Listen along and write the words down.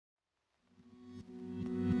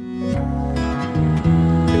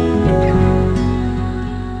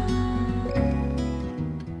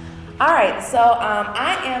So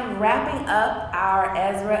I am wrapping up our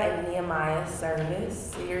Ezra and Nehemiah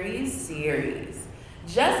service series.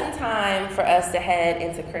 Just in time for us to head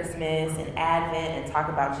into Christmas and Advent and talk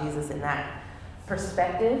about Jesus in that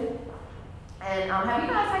perspective. And how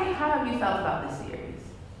have you felt about this series?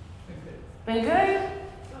 Been good?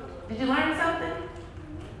 Did you learn something?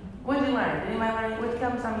 What did you learn? Did anybody learn?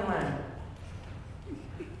 What something you learned?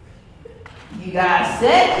 You guys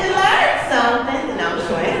said you learned something. No, I'm just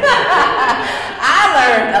kidding. I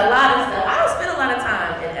learned a lot of stuff. I spent a lot of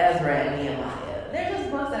time in Ezra and Nehemiah. They're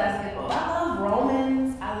just books that I skip over. I love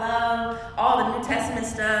Romans. I love all the New Testament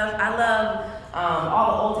stuff. I love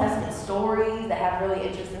all the Old Testament stories that have really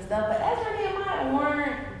interesting stuff. But Ezra and Nehemiah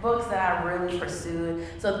weren't books that I really pursued.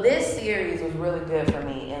 So this series was really good for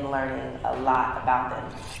me in learning a lot about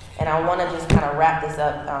them. And I want to just kind of wrap this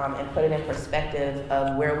up and put it in perspective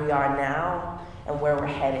of where we are now and where we're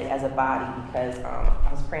headed as a body. Because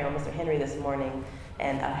I was praying with Mr. Henry this morning,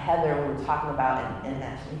 and Heather, we were talking about, and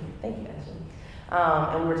Ashley, thank you, Ashley.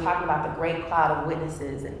 And we were talking about the great cloud of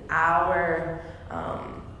witnesses, and our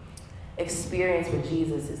experience with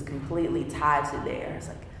Jesus is completely tied to theirs.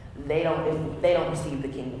 Like if they don't receive the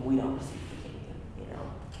kingdom, we don't receive the kingdom. You know.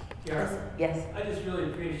 Kiarra, yes. I just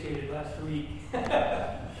really appreciated last week.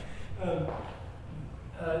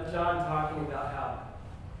 John talking about how,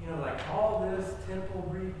 like all this temple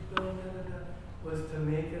rebuilding was to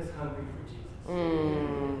make us hungry for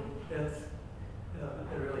Jesus.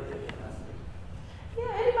 That really hit me last week.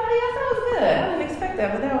 Yeah, anybody else? That was good. I didn't expect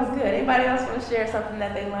that, but that was good. Anybody else want to share something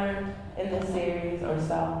that they learned in this series or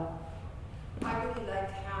so? I really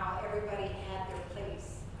liked how everybody had their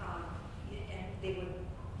place, and they would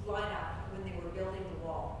line up when they were building the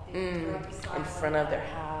wall. They would right beside in front of their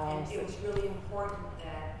house. And it was really important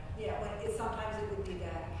that, sometimes it would be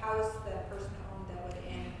that house that person owned that would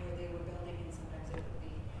end where they were building, and sometimes it would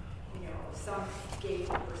be, some gate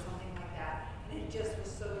or something like that. And it just was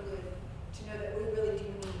so good to know that we really do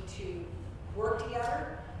need to work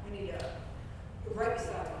together. We need to right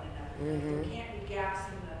beside one another. There can't be gaps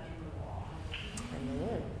in the wall.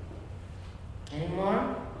 Amen. Any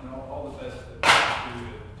more? All the best that we do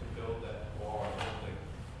to build that wall,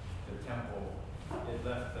 the temple, it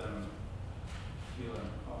left them feeling,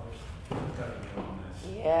 there's got to be more than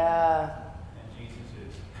this. Yeah. And Jesus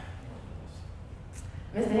is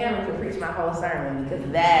Mr. Hammer could preach my whole sermon because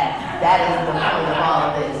that is the point of all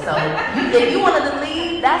of this. So if you wanted to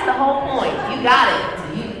leave, that's the whole point. You got it. So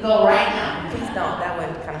you can go right now. Please don't. That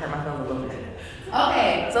would kind of hurt my feelings a little bit.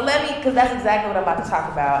 Okay, so because that's exactly what I'm about to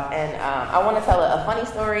talk about. And I want to tell a funny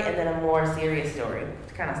story and then a more serious story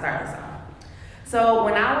to kind of start this off. So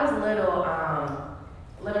when I was little,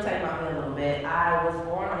 let me tell you about me a little bit. I was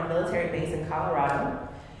born on a military base in Colorado.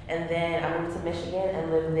 And then I moved to Michigan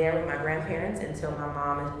and lived there with my grandparents until my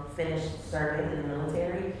mom finished serving in the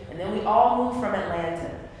military. And then we all moved from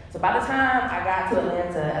Atlanta. So by the time I got to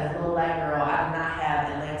Atlanta as a little black girl, I did not have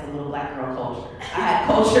Atlanta little black girl culture. I had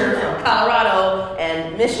culture from Colorado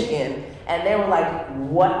and Michigan. And they were like,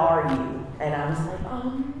 "What are you?" And I was like,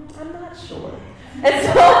 I'm not sure. And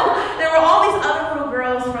so there were all these other little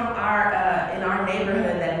girls from in our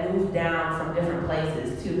neighborhood that moved down from different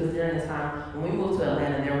places too. Because during this time when we moved to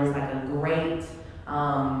Atlanta, there was like a great,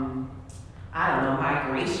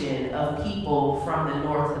 migration of people from the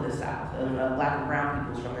north to the south, of black and brown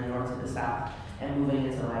people from the north to the south, and moving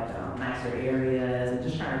into nicer areas and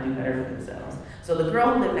just trying to do better for themselves. So the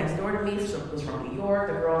girl who lived next door to me was from New York.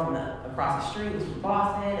 The girl across the street was from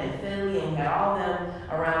Boston and Philly, and we had all of them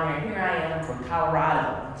around there. And here I am from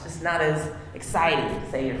Colorado. It's just not as exciting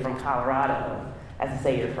to say you're from Colorado as to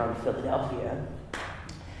say you're from Philadelphia.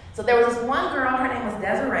 So there was this one girl, her name was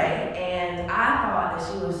Desiree, and I thought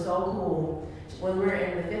that she was so cool. When we were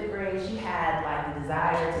in the 5th grade, she had the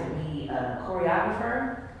desire to be a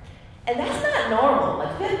choreographer. And that's not normal.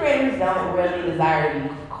 5th graders don't really desire to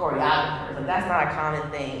be choreographers. That's not a common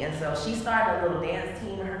thing. And so she started a little dance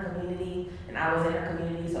team in her community, and I was in her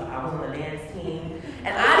community, so I was on the dance team.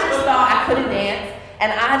 And I just thought I couldn't dance,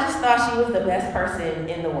 and I just thought she was the best person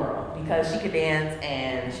in the world because she could dance,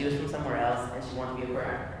 and she was from somewhere else, and she wanted to be a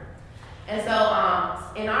choreographer. And so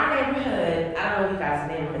in our neighborhood, I don't know if you guys'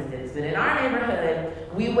 neighborhoods did this, but in our neighborhood,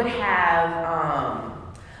 we would have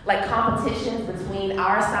competitions between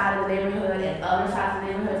our side of the neighborhood and other sides of the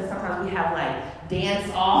neighborhood. Sometimes we have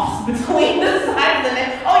dance-offs between the sides of the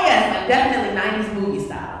neighborhood. Oh yes, definitely 90s movie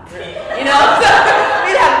style. So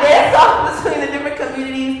we'd have dance-offs between the different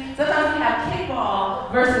communities. Sometimes we'd have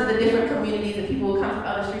kickball versus the different communities, and people would come from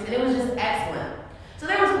other streets, and it was just excellent. So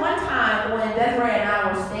there was one time when Desiree and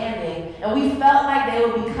I were standing, and we felt like they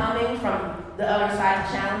would be coming from the other side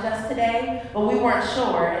to challenge us today, but we weren't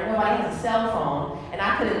sure, and nobody has a cell phone, and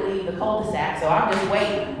I couldn't leave the cul-de-sac, so I'm just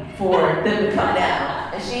waiting for them to come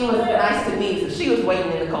down. And she was nice to me, so she was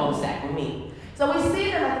waiting in the cul-de-sac with me. So we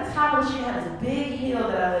see them at the top of the street, had this big hill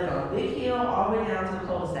that I lived on, a big hill all the way down to the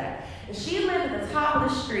cul-de-sac. And she lived at the top of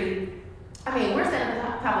the street. We're standing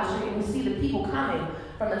at the top of the street, and we see the people coming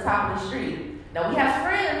from the top of the street. Now, we have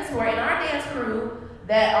friends who are in our dance crew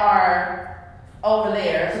that are over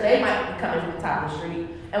there, so they might be coming from the top of the street.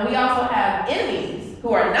 And we also have enemies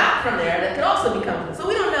who are not from there that could also be coming. So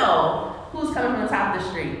we don't know who's coming from the top of the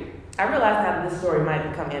street. I realize now that this story might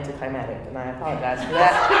become anticlimactic, and I apologize for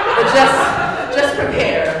that. But just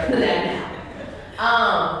prepare for that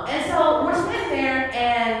now. And so we're sitting there,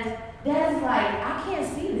 and Dad's like, I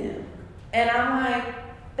can't see them. And I'm like,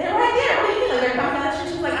 they're right there. What do you mean? They're coming down the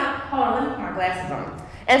street. She's like, hold on, let me put my glasses on.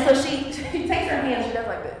 And so she takes her hand, she does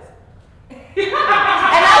like this. And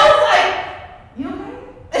I was like, you okay?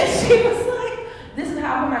 And she was like, this is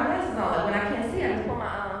how I put my glasses on. Like when I can't see, I just put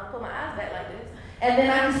my eyes back like this. And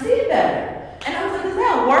then I can see better. And I was like, does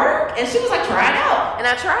that work? And she was like, try it out. And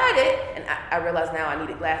I tried it. And I realized now I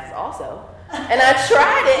needed glasses also. And I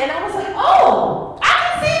tried it, and I was like, oh, I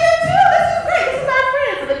can see them too. This is great. This is our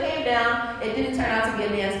friends. So they came down. It didn't turn out to be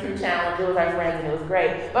a dance crew challenge. It was our friends, and it was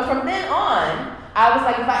great. But from then on, I was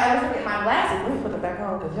like, if I ever forget my glasses, let me put them back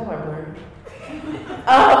on because y'all are blurry.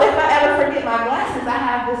 If I ever forget my glasses, I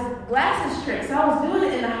have this glasses trick. So I was doing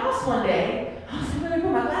it in the house one day. I was like, let me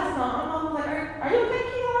put my glasses on. My mom was like, are you okay,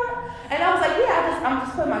 Kiarra? And I was like, yeah, I'm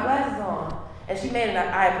just putting my glasses on. And she made an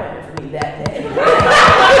eye appointment for me that day.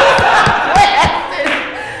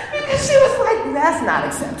 Because she was like, that's not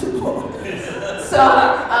acceptable. So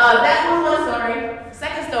that was one story.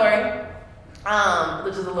 Second story,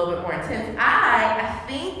 which is a little bit more intense. I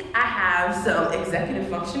think I have some executive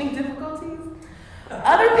functioning difficulties.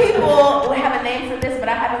 Other people would have a name for this, but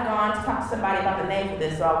I haven't gone to talk to somebody about the name for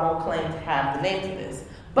this, so I won't claim to have the name for this.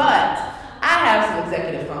 But I have some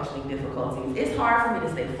executive functioning difficulties. It's hard for me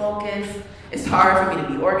to stay focused. It's hard for me to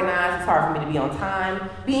be organized. It's hard for me to be on time.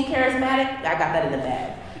 Being charismatic, I got that in the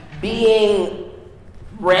bag. Being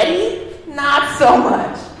ready, not so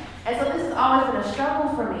much. And so this has always been a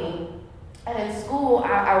struggle for me. And in school,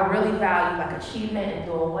 I really value like achievement and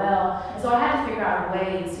doing well. And so I had to figure out a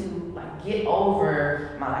way to like get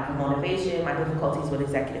over my lack of motivation, my difficulties with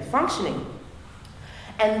executive functioning.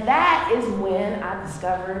 And that is when I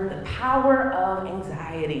discovered the power of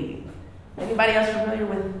anxiety. Anybody else familiar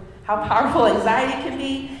with how powerful anxiety can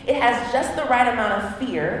be? It has just the right amount of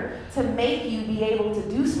fear to make you be able to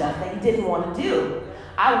do stuff that you didn't want to do.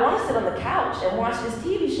 I want to sit on the couch and watch this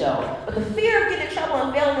TV show, but the fear of getting in trouble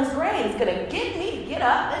and failing this grade is going to get me to get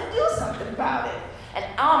up and do something about it. And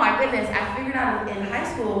oh my goodness, I figured out in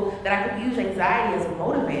high school that I could use anxiety as a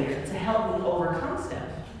motivator to help me overcome stuff.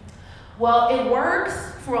 Well, it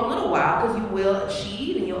works for a little while because you will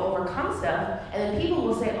achieve and you'll overcome stuff, and then people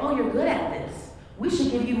will say, oh, you're good at this. We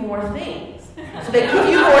should give you more things. So they give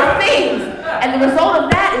you more things. And the result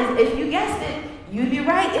of that is, if you guessed it, you'd be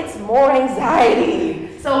right, it's more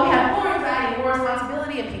anxiety. So we have more anxiety, more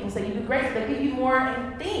responsibility, and people say you do great, so they give you more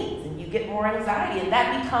things, and you get more anxiety, and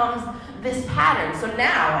that becomes this pattern. So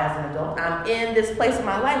now, as an adult, I'm in this place in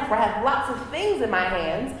my life where I have lots of things in my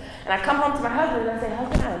hands, and I come home to my husband and I say,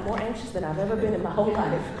 husband, I am more anxious than I've ever been in my whole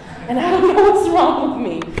life, and I don't know what's wrong with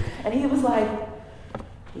me. And he was like,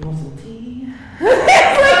 you want some tea? He's like,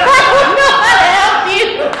 I don't know how to help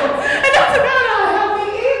you. And I was like, I don't know how to help me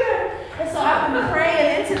either. And so I've been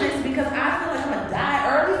praying into this because I feel like I'm going to die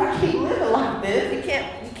early if I keep living like this.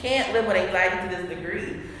 You can't live with anxiety to this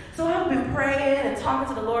degree. So I've been praying and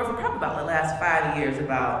talking to the Lord for probably about the last 5 years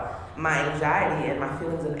about my anxiety and my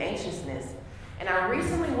feelings of anxiousness. And I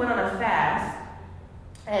recently went on a fast.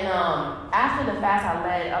 And after the fast, I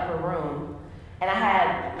led Upper Room. And I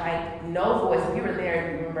had, like, no voice. If you were there,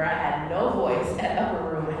 you remember, I had no voice at Upper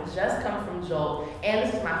Room. I had just come from Jolt, and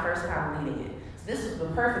this was my first time leading it. So this was the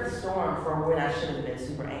perfect storm for when I should have been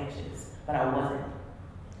super anxious, but I wasn't.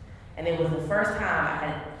 And it was the first time I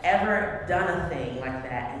had ever done a thing like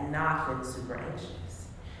that and not been super anxious.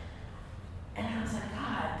 And I was like,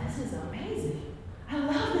 God, this is amazing. I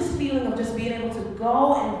love this feeling of just being able to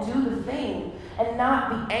go and do the thing and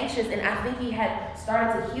not be anxious. And I think he had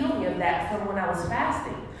started to heal me of that from when I was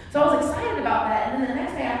fasting. So I was excited about that. And then the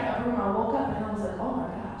next day after Upper Room, I woke up and I was like, oh my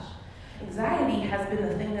gosh, anxiety has been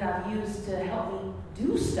the thing that I've used to help me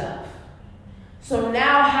do stuff. So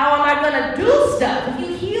now how am I going to do stuff? If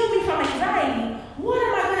you heal me from anxiety, what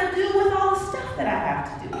am I going to do with all the stuff that I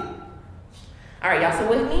have to do? All right, y'all still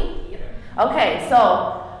with me? Okay,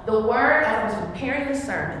 so the word, as I was preparing this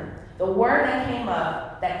sermon, The word that came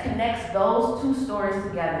up that connects those two stories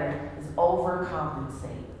together is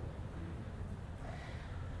overcompensate.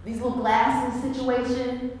 These little glasses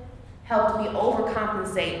situation helped me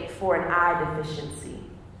overcompensate for an eye deficiency.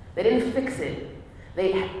 They didn't fix it.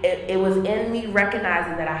 It was in me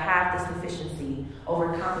recognizing that I have this deficiency.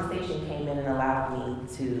 Overcompensation came in and allowed me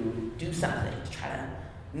to do something to try to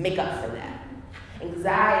make up for that.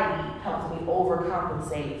 Anxiety helps me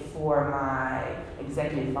overcompensate for my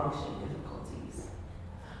executive function difficulties.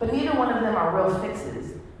 But neither one of them are real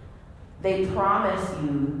fixes. They promise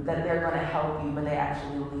you that they're going to help you, but they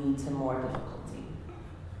actually lead to more difficulty.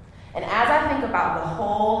 And as I think about the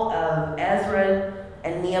whole of Ezra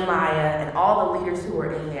and Nehemiah and all the leaders who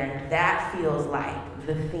were in there, that feels like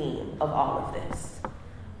the theme of all of this,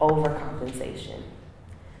 overcompensation.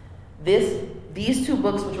 These two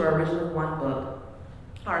books, which were originally one book,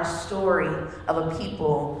 are a story of a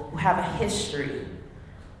people who have a history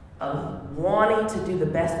of wanting to do the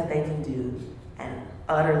best that they can do and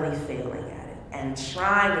utterly failing at it, and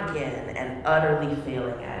trying again and utterly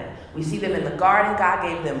failing at it. We see them in the garden. God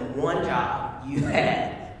gave them one job. You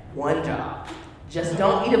had one job. Just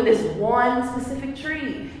don't eat of this one specific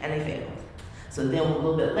tree. And they failed. So then a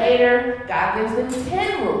little bit later, God gives them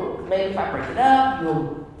 10 rules. Maybe if I break it up,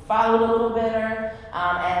 you'll follow it a little better.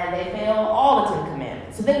 And they fail all the 10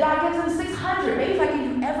 commandments. So then God gives them 600. Maybe if I give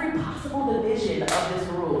you every possible division of this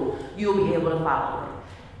rule, you'll be able to follow it.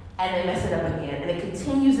 And they mess it up again. And it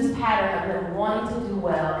continues this pattern of them wanting to do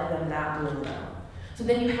well and them not doing well. So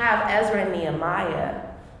then you have Ezra and Nehemiah,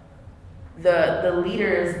 the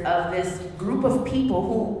leaders of this group of people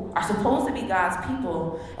who are supposed to be God's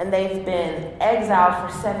people, and they've been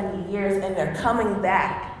exiled for 70 years, and they're coming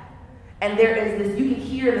back. And there is this, you can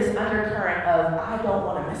hear this undercurrent of, I don't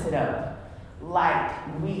want to mess it up like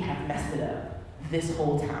we have messed it up this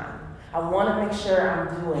whole time. I want to make sure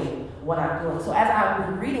I'm doing what I'm doing. So as I've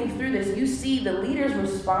been reading through this, you see the leaders'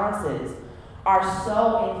 responses are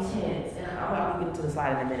so intense. And I'll get into the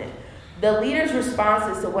slide in a minute. The leaders'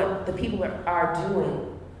 responses to what the people are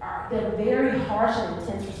doing, they're very harsh and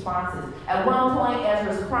intense responses. At one point,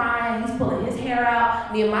 Ezra's crying, he's pulling his hair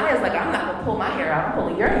out. Nehemiah's like, I'm not going to pull my hair out, I'm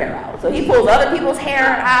pulling your hair out. So he pulls other people's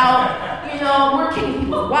hair out. We're kicking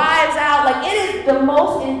people's wives out. Like, it is the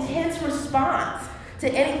most intense response to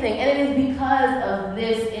anything. And it is because of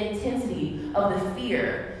this intensity of the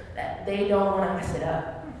fear that they don't want to mess it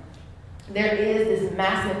up. There is this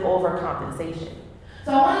massive overcompensation.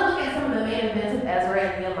 So I want to look at some of the main events of Ezra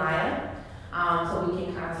and Nehemiah, so we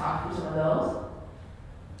can kind of talk through some of those.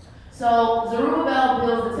 So Zerubbabel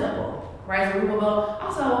builds the temple, right? Zerubbabel.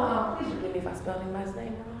 Also, please forgive me if I spell Nehemiah's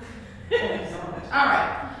name wrong. Thank you so much. All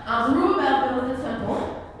right. Zerubbabel builds the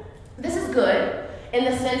temple. This is good in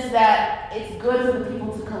the sense that it's good for the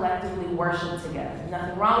people to collectively worship together.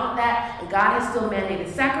 Nothing wrong with that. And God has still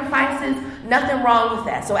mandated sacrifices. Nothing wrong with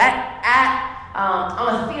that. So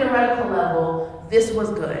on a theoretical level, this was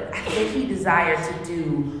good. I think he desired to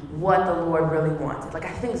do what the Lord really wanted. Like,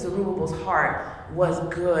 I think Zerubbabel's heart was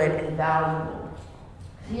good and valuable.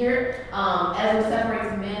 Here, Ezra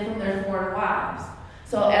separates men from their foreign wives.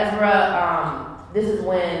 So Ezra, this is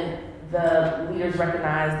when the leaders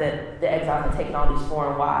recognized that the exiles had taken all these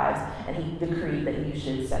foreign wives, and he decreed that you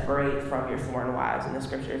should separate from your foreign wives in the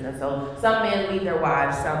scriptures. And so some men leave their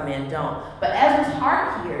wives, some men don't. But Ezra's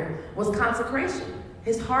heart here was consecration.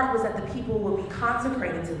 His heart was that the people would be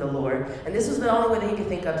consecrated to the Lord, and this was the only way that he could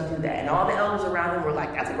think of to do that. And all the elders around him were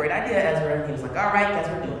like, that's a great idea, Ezra. And he was like, all right, guess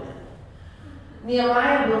we're doing it.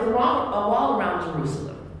 Nehemiah built a wall around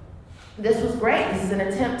Jerusalem. This was great. This is an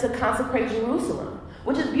attempt to consecrate Jerusalem,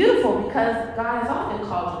 which is beautiful because God has often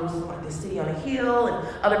called Jerusalem like this city on a hill, and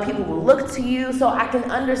other people will look to you. So I can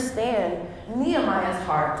understand Nehemiah's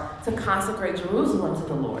heart to consecrate Jerusalem to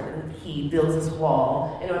the Lord. And he builds this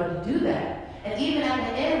wall in order to do that. And even at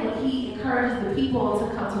the end, when he encourages the people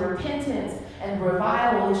to come to repentance and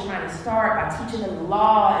revival is trying to start by teaching them the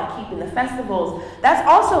law and keeping the festivals, that's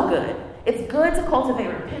also good. It's good to cultivate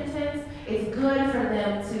repentance. It's good for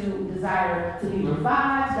them to desire to be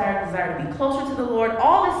revived, desire to be closer to the Lord.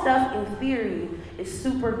 All this stuff, in theory, is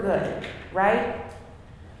super good, right?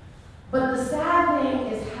 But the sad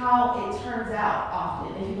thing is how it turns out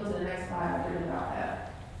often. If you go to the next slide, I'll forget about that.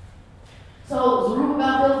 So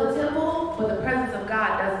Zerubbabel builds the temple, but the presence of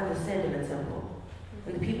God doesn't descend in the temple.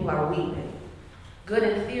 And the people are weeping. Good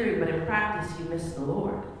in theory, but in practice, you miss the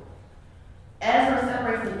Lord. Ezra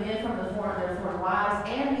separates the men from their foreign wives,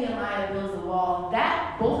 and Nehemiah builds the wall.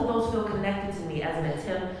 Both of those feel connected to me as an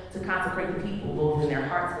attempt to consecrate the people, both in their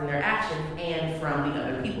hearts and their actions, and from the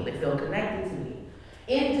other people. They feel connected to me.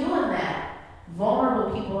 In doing that,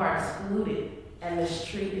 vulnerable people are excluded. and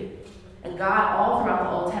mistreated. And God, all throughout the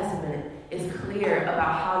Old Testament, is clear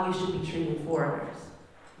about how you should be treating foreigners.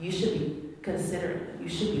 You should be considerate them. You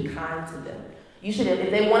should be kind to them. You should, if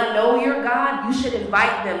they want to know your God, you should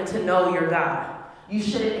invite them to know your God. You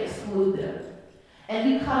shouldn't exclude them. And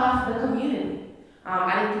he cut off the community.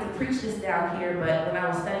 I didn't get to preach this down here, but when I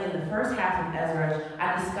was studying the first half of Ezra,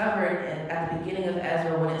 I discovered at the beginning of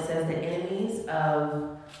Ezra when it says the enemies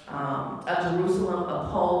of Jerusalem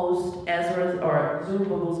opposed Ezra's or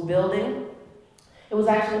Zerubbabel's building. It was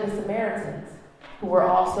actually the Samaritans, who were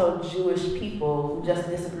also Jewish people who just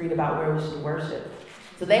disagreed about where we should worship.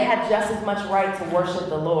 So they had just as much right to worship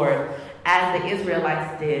the Lord as the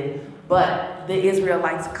Israelites did, but the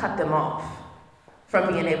Israelites cut them off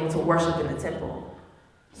from being able to worship in the temple.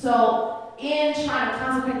 So in trying to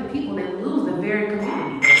consecrate the people, they lose the very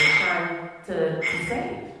community that they're trying to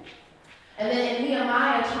save. And then in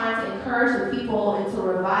Nehemiah, trying to encourage the people into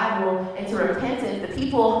revival, into repentance, the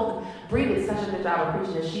people, Bree did such a good job of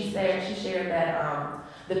preaching this. She shared that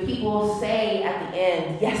the people say at the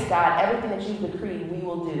end, yes, God, everything that you've decreed, we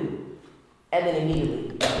will do. And then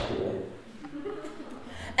immediately don't do it.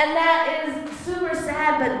 And that is super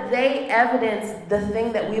sad, but they evidence the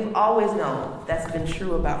thing that we've always known that's been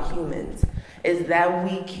true about humans, is that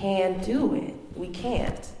we can't do it. We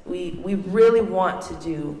can't. We really want to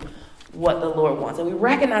do what the Lord wants. And we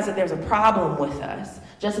recognize that there's a problem with us,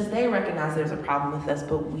 just as they recognize there's a problem with us,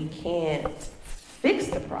 but we can't fix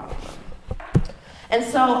the problem. And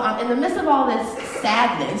so in the midst of all this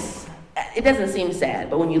sadness, it doesn't seem sad,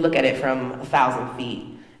 but when you look at it from 1,000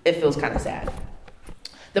 feet, it feels kind of sad.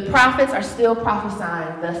 The prophets are still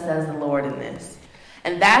prophesying, thus says the Lord, in this.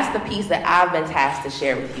 And that's the piece that I've been tasked to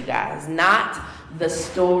share with you guys. Not the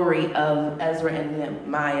story of Ezra and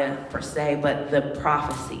Nehemiah per se, but the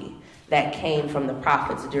prophecy that came from the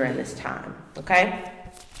prophets during this time. Okay?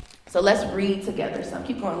 So let's read together some.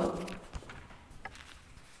 Keep going, look.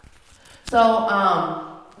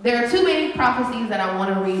 So there are two main prophecies that I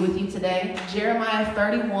want to read with you today. Jeremiah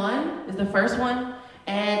 31 is the first one,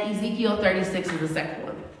 and Ezekiel 36 is the second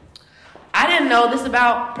one. I didn't know this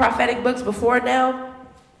about prophetic books before now,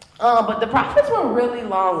 but the prophets were really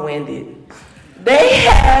long-winded. They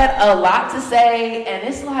had a lot to say, and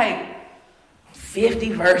it's like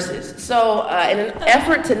 50 verses. So in an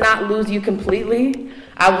effort to not lose you completely,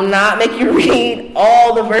 I will not make you read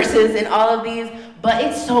all the verses in all of these, but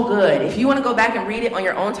it's so good. If you want to go back and read it on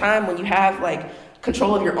your own time when you have like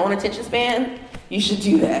control of your own attention span, you should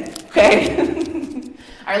do that, okay?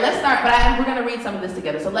 All right, let's start, but we're going to read some of this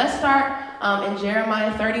together. So let's start in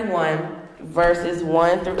Jeremiah 31, verses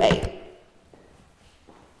 1 through 8.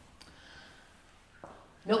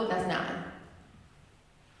 Nope, that's 9.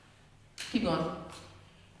 Keep going.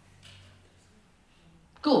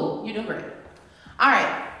 Cool, you're doing great. All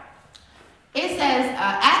right. It says, at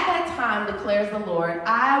that time, declares the Lord,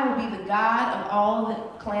 I will be the God of all the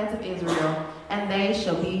clans of Israel, and they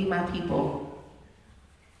shall be my people.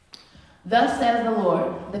 Thus says the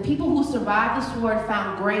Lord, the people who survived the sword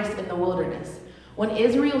found grace in the wilderness. When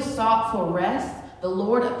Israel sought for rest, the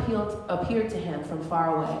Lord appeared to him from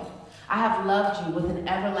far away. I have loved you with an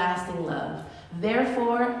everlasting love.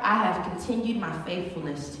 Therefore, I have continued my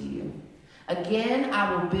faithfulness to you. Again,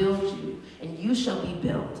 I will build you, and you shall be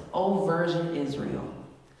built, O virgin Israel.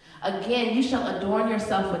 Again, you shall adorn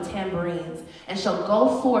yourself with tambourines, and shall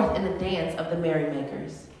go forth in the dance of the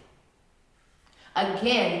merrymakers.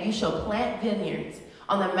 Again, you shall plant vineyards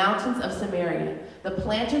on the mountains of Samaria. The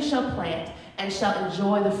planter shall plant and shall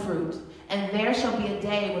enjoy the fruit. And there shall be a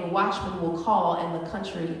day when watchmen will call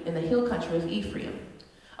in the hill country of Ephraim.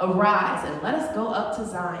 Arise and let us go up to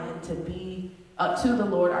Zion to be up to the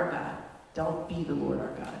Lord our God. Don't be the Lord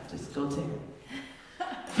our God. Just go to him.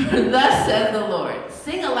 For thus says the Lord,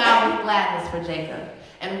 sing aloud with gladness for Jacob,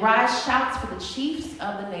 and rise shouts for the chiefs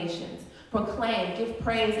of the nations. Proclaim, give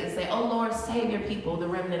praise, and say, O Lord, save your people, the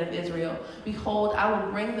remnant of Israel. Behold, I will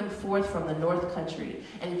bring them forth from the north country,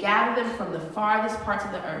 and gather them from the farthest parts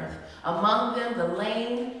of the earth. Among them the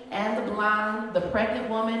lame and the blind, the pregnant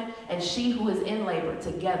woman, and she who is in labor,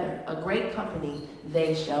 together, a great company,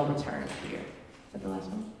 they shall return here. Is that the last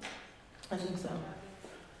one? I think so.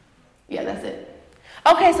 Yeah, that's it.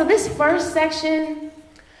 Okay, so this first section,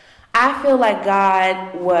 I feel like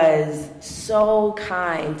God was so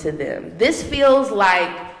kind to them. This feels like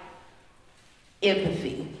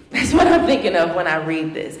empathy. That's what I'm thinking of when I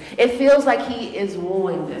read this. It feels like he is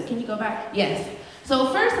wooing them. Can you go back? Yes.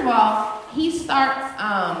 So first of all, he starts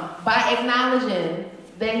by acknowledging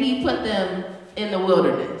that he put them in the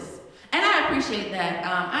wilderness. And I appreciate that.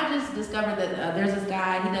 I just discovered that there's this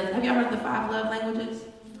guy, have you ever heard of the 5 love languages?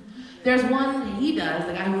 There's one he does,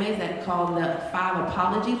 the guy who made that, called the 5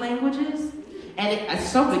 apology languages. And it's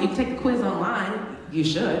so good. You can take the quiz online. You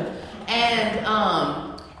should.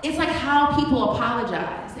 And it's like how people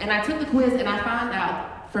apologize. And I took the quiz and I found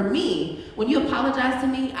out, for me, when you apologize to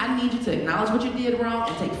me, I need you to acknowledge what you did wrong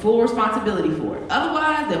and take full responsibility for it.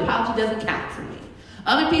 Otherwise, the apology doesn't count for me.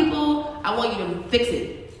 Other people, I want you to fix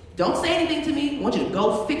it. Don't say anything to me. I want you to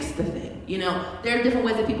go fix the thing. You know, there are different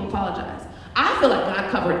ways that people apologize. I feel like God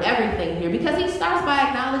covered everything here because he starts by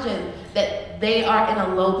acknowledging that they are in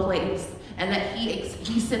a low place and that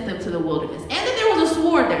he sent them to the wilderness. And that there was a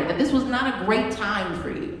sword there, that this was not a great time for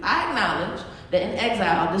you. I acknowledge that in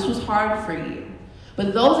exile, this was hard for you.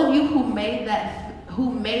 But those of you who made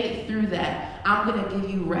it through that, I'm going to give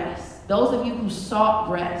you rest. Those of you who sought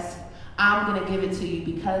rest, I'm going to give it to you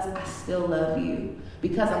because I still love you,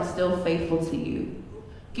 because I'm still faithful to you.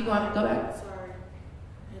 Keep going. Go back. Sorry.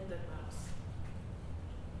 Hit the mouse.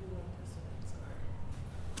 You want this one?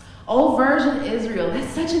 Sorry. Oh, virgin Israel.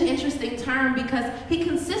 That's such an interesting term because he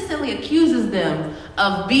consistently accuses them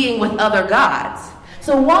of being with other gods.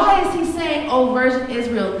 So why is he saying, oh, virgin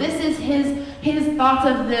Israel? This is his thoughts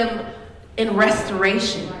of them in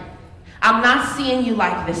restoration. I'm not seeing you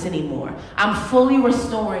like this anymore. I'm fully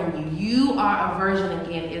restoring you. You are a virgin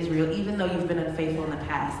again, Israel, even though you've been unfaithful in the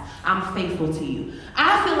past. I'm faithful to you.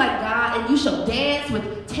 I feel like God, and you shall dance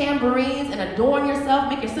with tambourines and adorn yourself,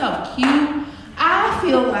 make yourself cute. I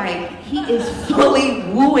feel like he is fully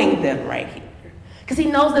wooing them right here because he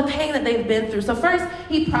knows the pain that they've been through. So first,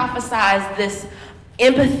 he prophesies this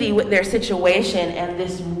empathy with their situation and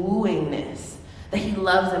this wooingness, that he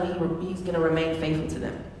loves them, he's going to remain faithful to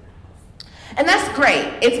them. And that's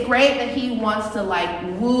great. It's great that he wants to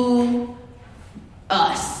woo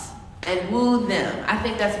us and woo them. I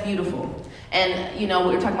think that's beautiful. And, we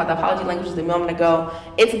were talking about the apology languages a moment ago.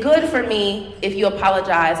 It's good for me if you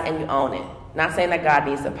apologize and you own it. Not saying that God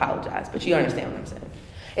needs to apologize, but you understand what I'm saying.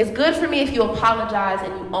 It's good for me if you apologize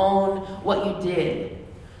and you own what you did.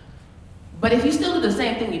 But if you still do the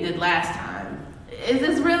same thing you did last time, is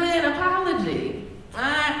this really an apology?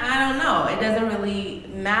 I don't know. It doesn't really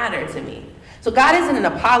matter to me. So God isn't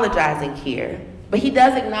apologizing here, but he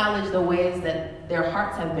does acknowledge the ways that their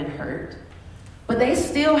hearts have been hurt. But they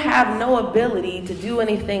still have no ability to do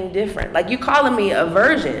anything different. Like, you're calling me a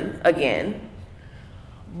virgin again,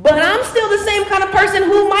 but I'm still the same kind of person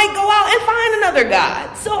who might go out and find another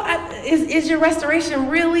God. So is your restoration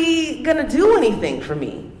really going to do anything for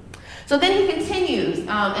me? So then he continues,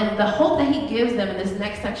 and the hope that he gives them in this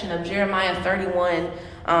next section of Jeremiah 31,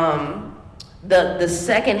 the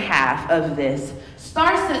second half of this,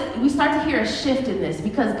 we start to hear a shift in this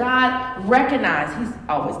because God recognizes, he's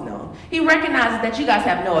always known, he recognizes that you guys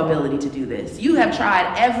have no ability to do this. You have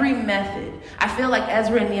tried every method. I feel like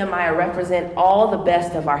Ezra and Nehemiah represent all the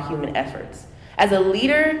best of our human efforts. As a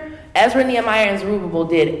leader, Ezra, Nehemiah, and Zerubbabel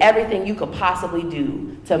did everything you could possibly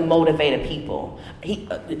do to motivate a people.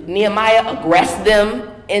 Nehemiah aggressed them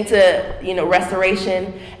into,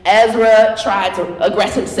 restoration. Ezra tried to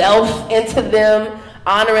aggress himself into them,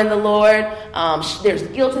 honoring the Lord. There's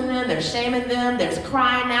guilt in them. There's shame in them. There's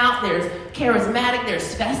crying out. There's charismatic.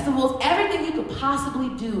 There's festivals. Everything you could possibly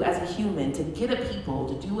do as a human to get a people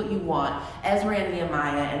to do what you want. Ezra and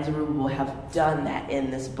Nehemiah and Zerubbabel have done that in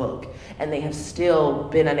this book. And they have still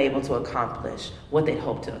been unable to accomplish what they'd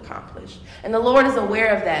hoped to accomplish. And the Lord is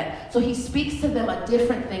aware of that. So he speaks to them a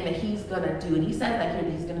different thing that he's going to do. And he says that here,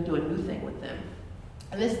 that he's going to do a new thing with them.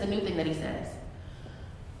 And this is the new thing that he says.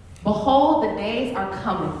 Behold, the days are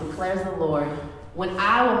coming, declares the Lord, when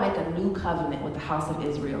I will make a new covenant with the house of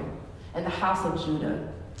Israel and the house of Judah.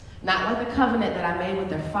 Not like the covenant that I made with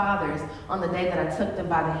their fathers on the day that I took them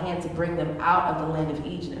by the hand to bring them out of the land of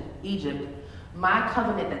Egypt, my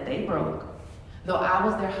covenant that they broke, though I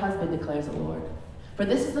was their husband, declares the Lord. For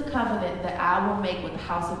this is the covenant that I will make with the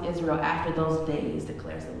house of Israel after those days,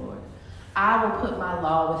 declares the Lord. I will put my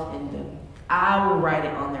law within them. I will write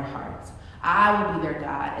it on their hearts. I will be their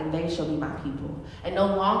God, and they shall be my people. And no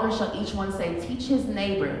longer shall each one say, teach his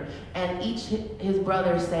neighbor, and each his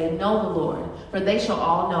brother say, know the Lord, for they shall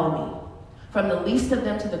all know me. From the least of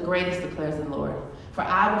them to the greatest, declares the Lord. For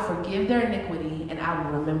I will forgive their iniquity, and I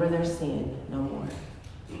will remember their sin no more.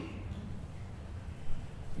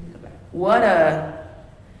 What a,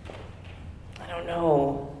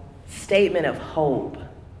 statement of hope.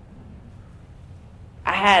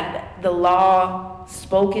 I had the law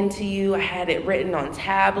spoken to you. I had it written on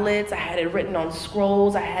tablets. I had it written on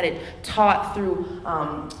scrolls. I had it taught through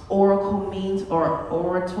oracle means or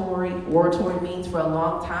oratory means for a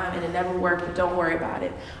long time, and it never worked, but don't worry about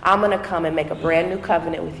it. I'm going to come and make a brand new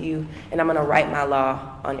covenant with you, and I'm going to write my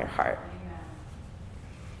law on your heart.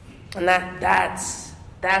 And that's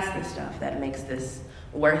the stuff that makes this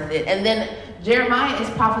worth it. And then Jeremiah is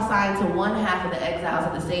prophesying to one half of the exiles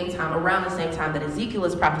at the same time, around the same time that Ezekiel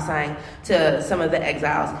is prophesying to some of the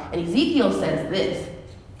exiles. And Ezekiel says this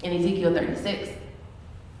in Ezekiel 36.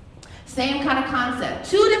 Same kind of concept.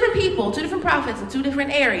 Two different people, two different prophets in two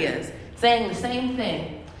different areas saying the same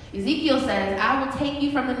thing. Ezekiel says, I will take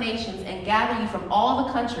you from the nations and gather you from all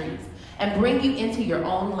the countries and bring you into your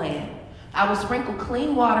own land. I will sprinkle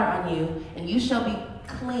clean water on you, and you shall be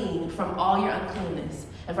clean from all your uncleanness,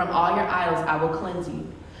 and from all your idols I will cleanse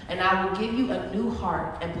you. And I will give you a new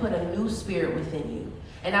heart and put a new spirit within you.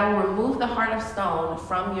 And I will remove the heart of stone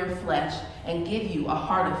from your flesh and give you a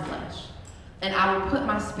heart of flesh. And I will put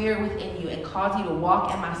my spirit within you and cause you to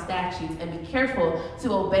walk in my statutes and be careful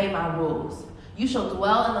to obey my rules. You shall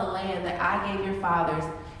dwell in the land that I gave your fathers,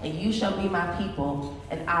 and you shall be my people,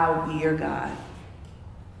 and I will be your God.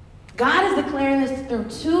 God is declaring this through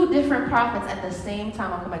two different prophets at the same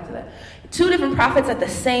time. I'll come back to that. Two different prophets at the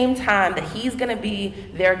same time, that he's going to be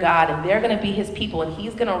their God and they're going to be his people, and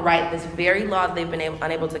he's going to write this very law that they've been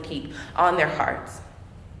unable to keep on their hearts,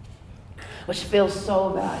 which feels so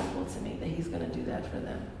valuable to me that he's going to do that for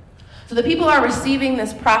them. So the people are receiving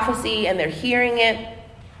this prophecy and they're hearing it,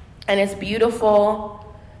 and it's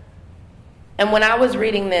beautiful. And when I was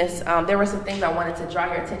reading this, there were some things I wanted to draw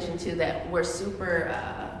your attention to that were super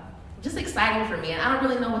just exciting for me. And I don't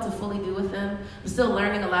really know what to fully do with them. I'm still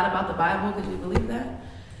learning a lot about the Bible. Could you believe that?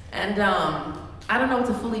 And I don't know what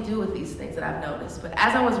to fully do with these things that I've noticed. But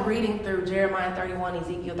as I was reading through Jeremiah 31,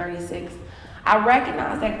 Ezekiel 36, I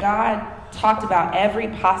recognized that God talked about every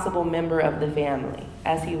possible member of the family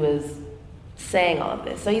as he was saying all of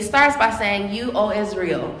this. So he starts by saying, you, O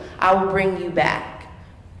Israel, I will bring you back.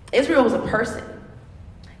 Israel was a person.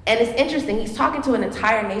 And it's interesting, he's talking to an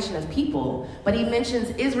entire nation of people, but he mentions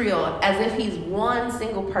Israel as if he's one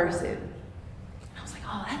single person. I was like,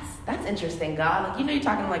 oh, that's interesting, God. Like, you know, you're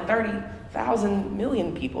talking like 30,000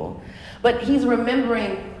 million people. But he's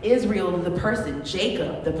remembering Israel, the person,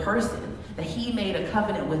 Jacob, the person that he made a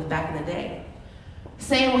covenant with back in the day.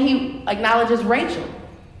 Saying when he acknowledges Rachel.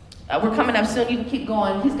 We're coming up soon. You can keep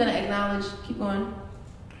going. He's going to acknowledge. Keep going.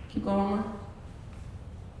 Keep going one more.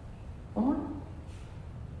 One more?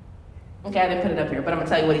 Okay, I didn't put it up here, but I'm going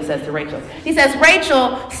to tell you what he says to Rachel. He says,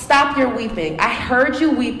 Rachel, stop your weeping. I heard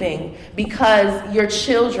you weeping because your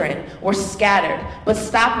children were scattered. But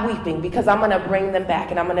stop weeping because I'm going to bring them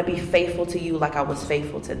back and I'm going to be faithful to you like I was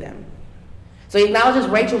faithful to them. So he acknowledges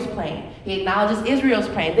Rachel's pain. He acknowledges Israel's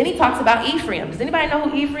pain. Then he talks about Ephraim. Does anybody know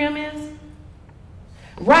who Ephraim is?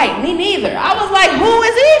 Right, me neither. I was like, who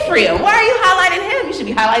is Ephraim? Why are you highlighting him? You should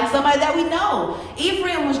be highlighting somebody that we know.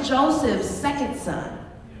 Ephraim was Joseph's second son.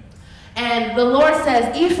 And the Lord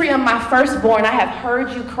says, Ephraim, my firstborn, I have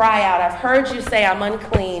heard you cry out. I've heard you say I'm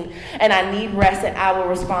unclean and I need rest, and I will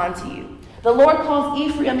respond to you. The Lord calls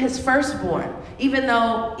Ephraim his firstborn, even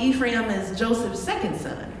though Ephraim is Joseph's second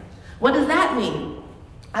son. What does that mean?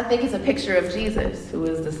 I think it's a picture of Jesus, who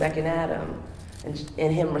is the second Adam,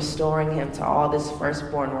 and him restoring him to all this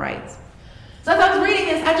firstborn rights. So as I was reading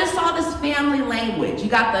this, I just saw this family language. You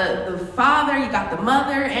got the father, you got the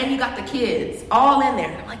mother, and you got the kids all in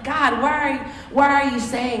there. I'm like, God, why are you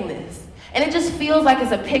saying this? And it just feels like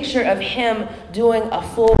it's a picture of him doing a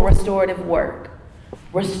full restorative work,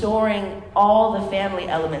 restoring all the family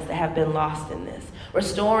elements that have been lost in this,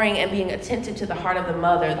 restoring and being attentive to the heart of the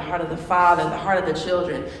mother, the heart of the father, the heart of the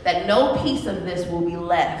children, that no piece of this will be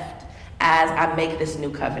left as I make this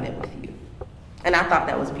new covenant with you. And I thought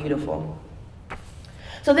that was beautiful.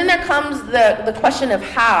 So then there comes the question of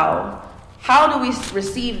how. How do we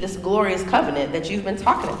receive this glorious covenant that you've been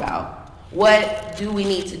talking about? What do we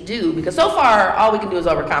need to do? Because so far, all we can do is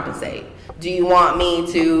overcompensate. Do you want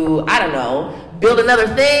me to, I don't know, build another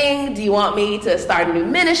thing? Do you want me to start a new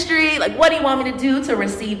ministry? Like, what do you want me to do to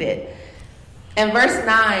receive it? And verse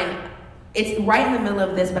 9, it's right in the middle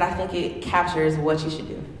of this, but I think it captures what you should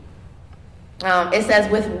do. It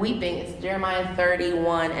says, with weeping, it's Jeremiah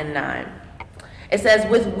 31 and 9. It says,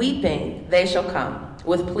 with weeping they shall come.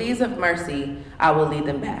 With pleas of mercy, I will lead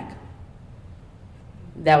them back.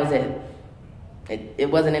 That was it.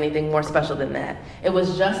 It wasn't anything more special than that. It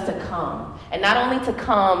was just to come. And not only to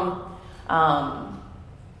come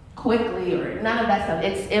quickly or none of that stuff.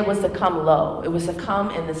 It was to come low. It was to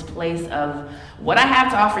come in this place of, what I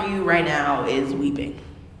have to offer you right now is weeping.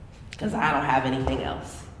 Because I don't have anything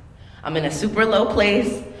else. I'm in a super low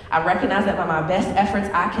place. I recognize that by my best efforts,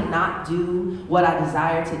 I cannot do what I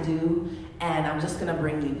desire to do, and I'm just going to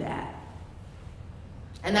bring you that.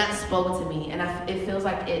 And that spoke to me, and it feels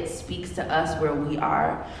like it speaks to us where we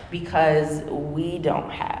are, because we don't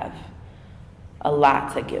have a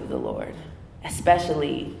lot to give the Lord,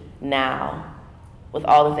 especially now with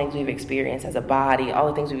all the things we've experienced as a body, all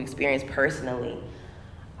the things we've experienced personally.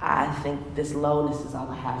 I think this lowness is all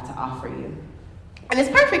I have to offer you. And it's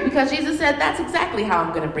perfect because Jesus said, that's exactly how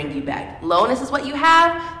I'm going to bring you back. Lowness is what you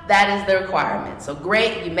have. That is the requirement. So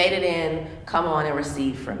great, you made it in. Come on and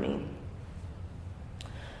receive from me.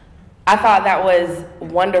 I thought that was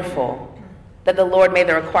wonderful that the Lord made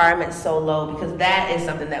the requirement so low, because that is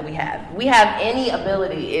something that we have. We have any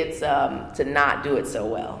ability, it's to not do it so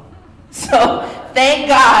well. So thank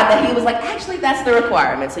God that he was like, actually, that's the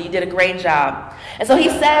requirement. So you did a great job. And so he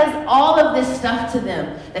says all of this stuff to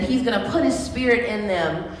them, that he's going to put his spirit in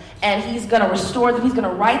them, and he's going to restore them. He's going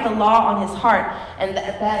to write the law on his heart. And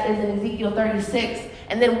that is in Ezekiel 36.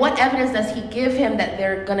 And then what evidence does he give him that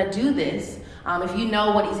they're going to do this? If you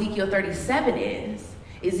know what Ezekiel 37 is,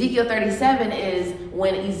 Ezekiel 37 is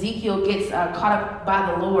when Ezekiel gets caught up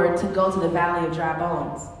by the Lord to go to the valley of dry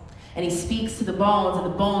bones. And he speaks to the bones, and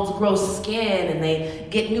the bones grow skin, and they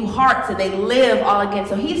get new hearts, and they live all again.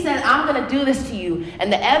 So he said, I'm going to do this to you.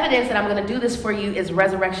 And the evidence that I'm going to do this for you is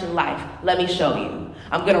resurrection life. Let me show you.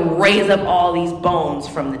 I'm going to raise up all these bones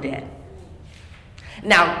from the dead.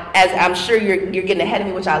 Now, as I'm sure you're getting ahead of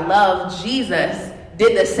me, which I love, Jesus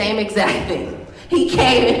did the same exact thing. He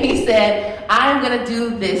came and he said, I'm going to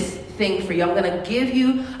do this thing for you. I'm going to give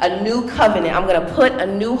you a new covenant. I'm going to put a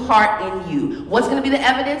new heart in you. What's going to be the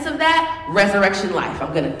evidence of that? Resurrection life.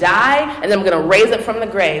 I'm going to die, and then I'm going to raise up from the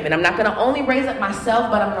grave. And I'm not going to only raise up myself,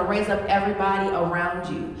 but I'm going to raise up everybody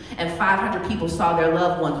around you. And 500 people saw their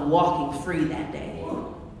loved ones walking free that day.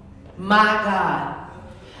 My God.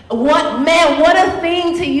 What a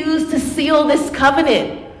thing to use to seal this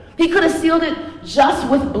covenant. He could have sealed it just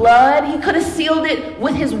with blood. He could have sealed it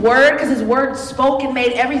with his word, because his word spoke and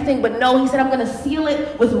made everything. But no, he said, I'm going to seal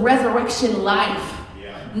it with resurrection life.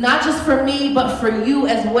 Yeah. Not just for me, but for you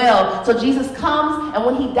as well. So Jesus comes, and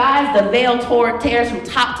when he dies, the veil tears from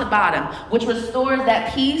top to bottom, which restores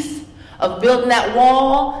that peace of building that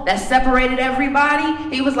wall that separated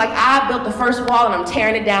everybody. He was like, I built the first wall, and I'm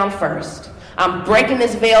tearing it down first. I'm breaking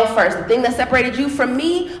this veil first. The thing that separated you from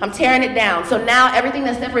me, I'm tearing it down. So now everything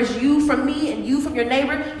that separates you from me and you from your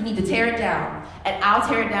neighbor, you need to tear it down. And I'll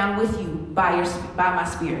tear it down with you by my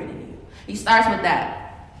spirit in you. He starts with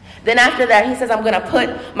that. Then after that, he says, I'm going to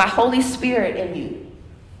put my Holy Spirit in you.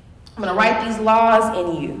 I'm going to write these laws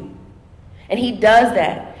in you. And he does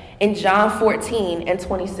that in John 14 and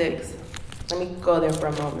 26. Let me go there for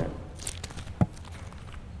a moment.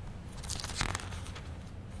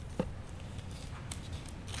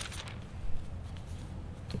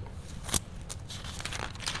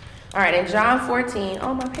 All right, in John 14,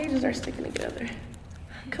 oh, my pages are sticking together.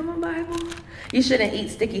 Come on, Bible. You shouldn't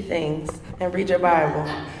eat sticky things and read your Bible.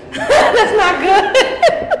 That's not good.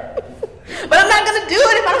 But I'm not going to do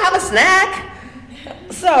it if I don't have a snack.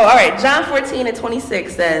 So, all right, John 14 and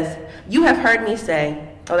 26 says, you have heard me say,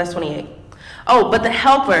 oh, that's 28. Oh, but the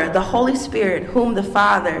Helper, the Holy Spirit, whom the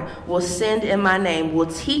Father will send in my name, will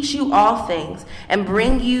teach you all things and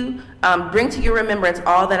bring to your remembrance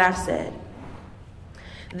all that I've said.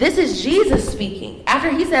 This is Jesus speaking. After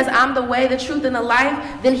he says, I'm the way, the truth, and the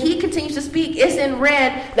life, then he continues to speak. It's in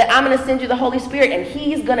red that I'm going to send you the Holy Spirit, and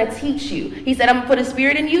he's going to teach you. He said, I'm going to put a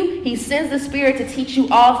spirit in you. He sends the Spirit to teach you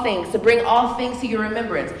all things, to bring all things to your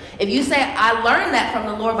remembrance. If you say, I learned that from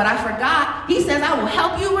the Lord, but I forgot, he says, I will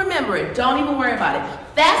help you remember it. Don't even worry about it.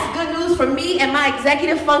 That's good news for me and my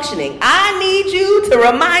executive functioning. I need you to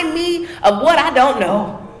remind me of what I don't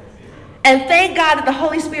know. And thank God that the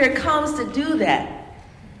Holy Spirit comes to do that.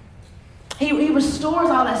 He restores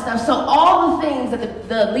all that stuff. So all the things that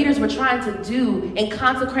the leaders were trying to do in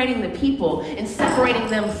consecrating the people and separating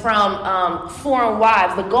them from foreign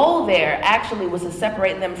wives, the goal there actually was to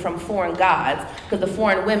separate them from foreign gods, because the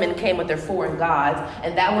foreign women came with their foreign gods,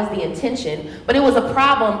 and that was the intention. But it was a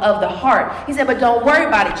problem of the heart. He said, but don't worry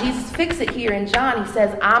about it. Jesus fixed it here in John. He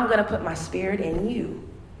says, I'm going to put my spirit in you,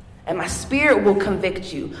 and my spirit will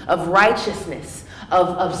convict you of righteousness,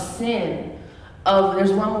 of sin,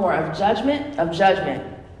 there's one more, of judgment.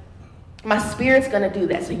 My spirit's going to do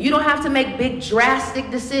that. So you don't have to make big drastic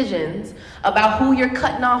decisions about who you're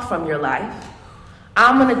cutting off from your life.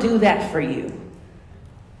 I'm going to do that for you.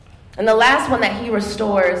 And the last one that he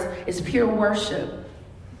restores is pure worship.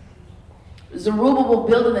 Zerubbabel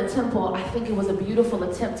building the temple, I think it was a beautiful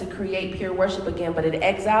attempt to create pure worship again, but it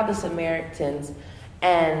exiled the Samaritans,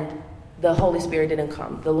 and the Holy Spirit didn't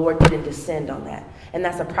come. The Lord didn't descend on that. And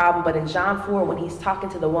that's a problem. But in John 4, when he's talking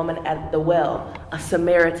to the woman at the well, a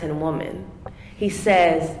Samaritan woman, he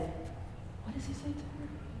says, what does he say to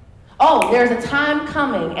her? Oh, there's a time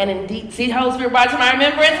coming, and indeed, see, Holy Spirit brought to my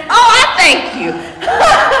remembrance. Oh, I thank you.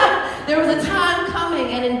 There was a time coming,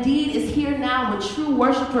 and indeed is here now, when true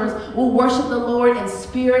worshipers will worship the Lord in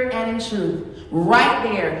spirit and in truth. Right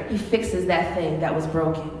there, he fixes that thing that was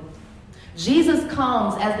broken. Jesus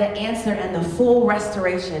comes as the answer and the full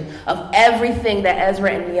restoration of everything that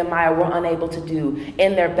Ezra and Nehemiah were unable to do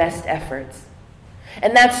in their best efforts.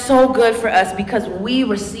 And that's so good for us because we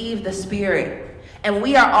receive the Spirit. And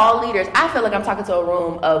we are all leaders. I feel like I'm talking to a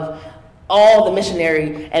room of all the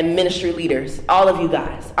missionary and ministry leaders. All of you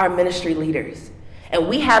guys are ministry leaders. And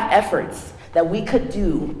we have efforts that we could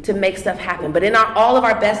do to make stuff happen. But in all of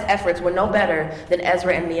our best efforts, we're no better than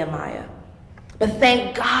Ezra and Nehemiah. But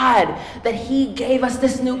thank God that he gave us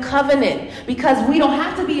this new covenant, because we don't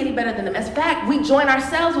have to be any better than them. In fact, we join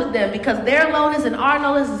ourselves with them because their lowness and our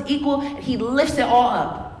lowness is equal, and he lifts it all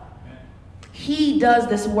up. He does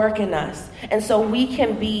this work in us. And so we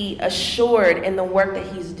can be assured in the work that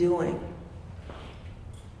he's doing.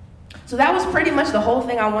 So that was pretty much the whole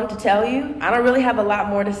thing I wanted to tell you. I don't really have a lot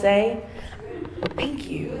more to say. Thank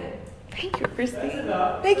you. Thank you, Christine.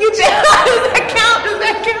 Thank you, John. Does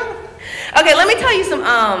that count? Okay, let me tell you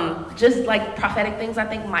some just like prophetic things I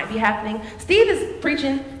think might be happening. Steve is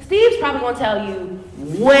preaching. Steve's probably going to tell you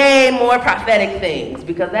way more prophetic things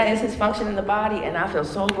because that is his function in the body, and I feel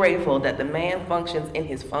so grateful that the man functions in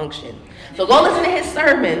his function. So go listen to his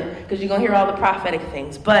sermon because you're going to hear all the prophetic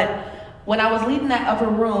things. But when I was leading that upper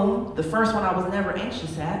room, the first one I was never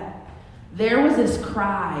anxious at, there was this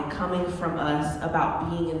cry coming from us about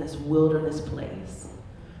being in this wilderness place.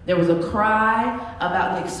 There was a cry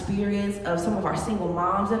about the experience of some of our single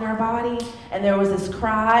moms in our body. And there was this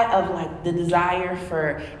cry of like the desire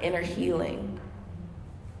for inner healing,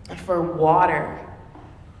 for water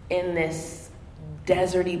in this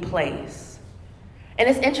deserty place. And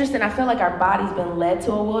it's interesting, I feel like our body's been led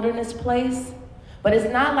to a wilderness place, but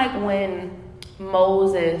it's not like when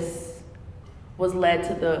Moses was led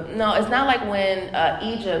to it's not like when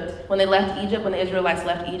they left Egypt, when the Israelites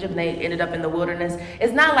left Egypt and they ended up in the wilderness.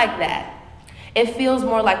 It's not like that. It feels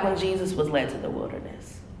more like when Jesus was led to the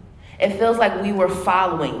wilderness. It feels like we were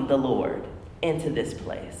following the Lord into this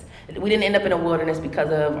place. We didn't end up in a wilderness because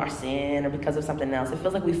of our sin or because of something else. It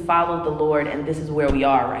feels like we followed the Lord and this is where we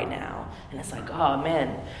are right now. And it's like, oh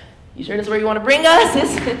man, you sure this is where you want to bring us?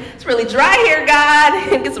 It's really dry here,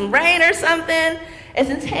 God. Get some rain or something. It's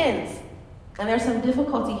intense. And there's some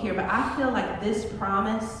difficulty here, but I feel like this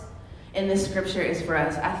promise in this scripture is for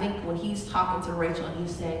us. I think when he's talking to Rachel and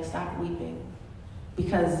he's saying, stop weeping,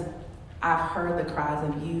 because I've heard the cries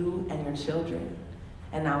of you and your children,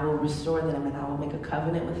 and I will restore them and I will make a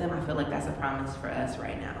covenant with them. I feel like that's a promise for us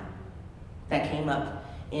right now. That came up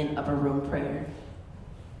in upper room prayer.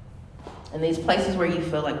 And these places where you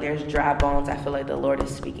feel like there's dry bones, I feel like the Lord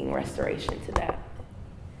is speaking restoration to that.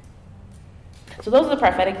 So those are the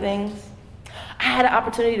prophetic things. I had an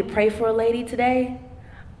opportunity to pray for a lady today.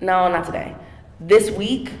 No, not today. This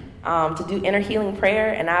week, to do inner healing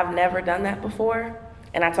prayer, and I've never done that before.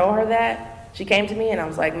 And I told her that. She came to me, and I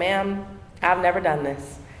was like, ma'am, I've never done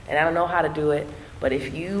this, and I don't know how to do it. But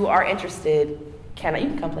if you are interested, you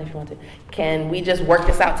can come play if you want to. Can we just work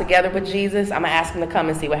this out together with Jesus? I'm going to ask him to come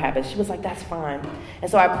and see what happens. She was like, that's fine. And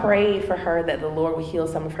so I prayed for her that the Lord would heal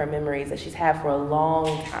some of her memories that she's had for a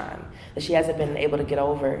long time, that she hasn't been able to get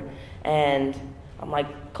over. And I'm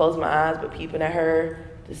like closing my eyes but peeping at her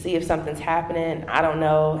to see if something's happening. I don't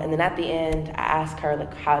know. And then at the end, I asked her,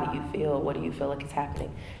 like, how do you feel? What do you feel like is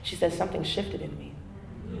happening? She said, something shifted in me.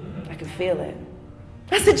 I can feel it.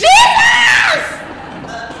 I said, Jesus!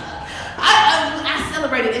 I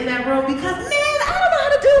celebrated in that room because, man, I don't know how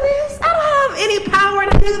to do this. I don't have any power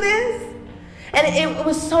to do this. And it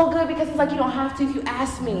was so good because it's like, you don't have to. If you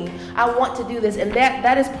ask me, I want to do this. And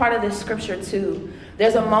that is part of this scripture too.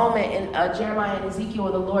 There's a moment in Jeremiah and Ezekiel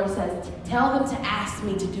where the Lord says, tell them to ask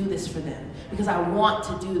me to do this for them because I want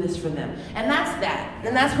to do this for them. And that's that.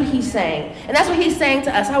 And that's what he's saying. And that's what he's saying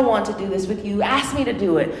to us. I want to do this with you. Ask me to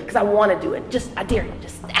do it because I want to do it. I dare you.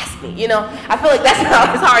 Just ask me. You know, I feel like that's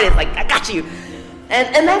how his heart is. Like, I got you.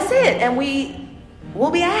 And that's it. And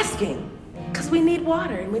we'll be asking because we need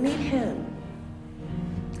water and we need him.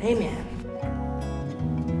 Amen.